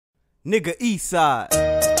Nigga East Side.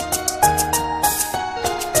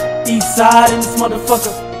 East Side in this motherfucker.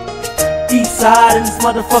 East Side in this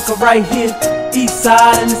motherfucker right here. East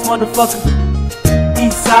Side in this motherfucker.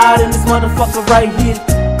 East Side in this motherfucker right here.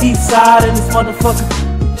 East Side in this motherfucker.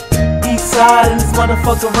 East Side in this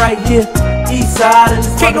motherfucker right here. East Side in this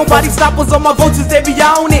motherfucker. Can't nobody stop us on my vultures, they be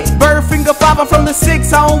on it. Bird finger 5, I'm from the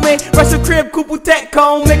 6, homie. Rush your crib,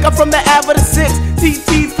 T.A.K.E. Make up from the Ave to 6.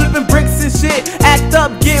 TT's flipping bricks and shit. Act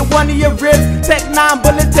up, get one of your ribs. Tech 9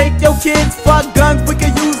 bullet, take your kids. Fuck guns, we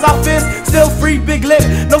can use our fists. Still free, big lip.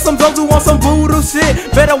 Know some dogs who want some voodoo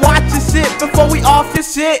shit. Better watch your shit before we off your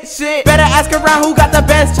shit. Better ask around who got the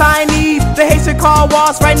best Chinese. The Haitian car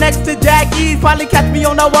wash right next to Jackie's. Probably catch me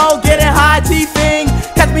on the wall, getting high teething.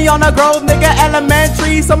 Catch me on the grove, nigga,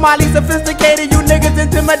 elementary. Somebody sophisticated, you niggas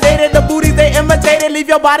intimidated. The booties they imitated, leave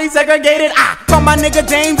your body segregated. Call my nigga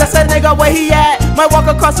James, that's a nigga where he at. Might walk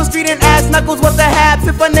across the street and ask Knuckles what the haps.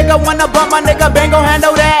 If a nigga wanna bump, my nigga Bang gon'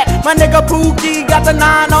 handle that. My nigga Pookie got the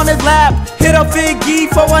 9 on his lap. Hit a Figgy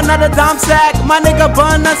for another dime sack. My nigga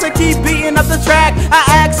Bun us and keep beating up the track. I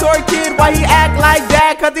ask Short Kid why he act like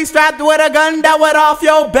that. Cause he strapped with a gun that went off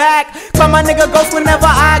your back. Call my nigga Ghost whenever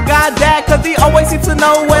I got that. Cause he always seems to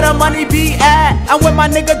know where the money be at. I'm with my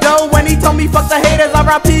nigga Doe when he told me fuck the haters.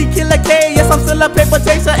 R.I.P. T.A.K.E. Yes, I'm still a paper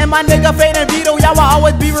chaser. And my nigga Fade and Vito, y'all will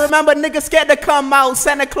always be remembered. Niggas scared to come out.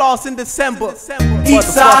 Santa Claus in December.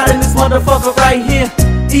 East Side in this motherfucker right here.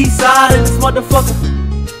 East Side in this motherfucker.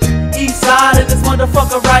 East Side in this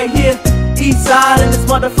motherfucker right here. East Side in this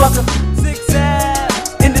motherfucker. 6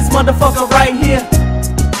 Ave. In this motherfucker right here.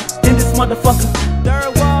 In this motherfucker.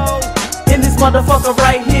 Third wall. In this motherfucker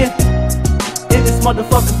right here. In this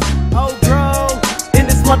motherfucker. Old Grove. In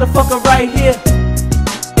this motherfucker right here.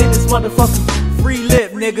 In this motherfucker. Free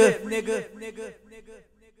lip, nigga.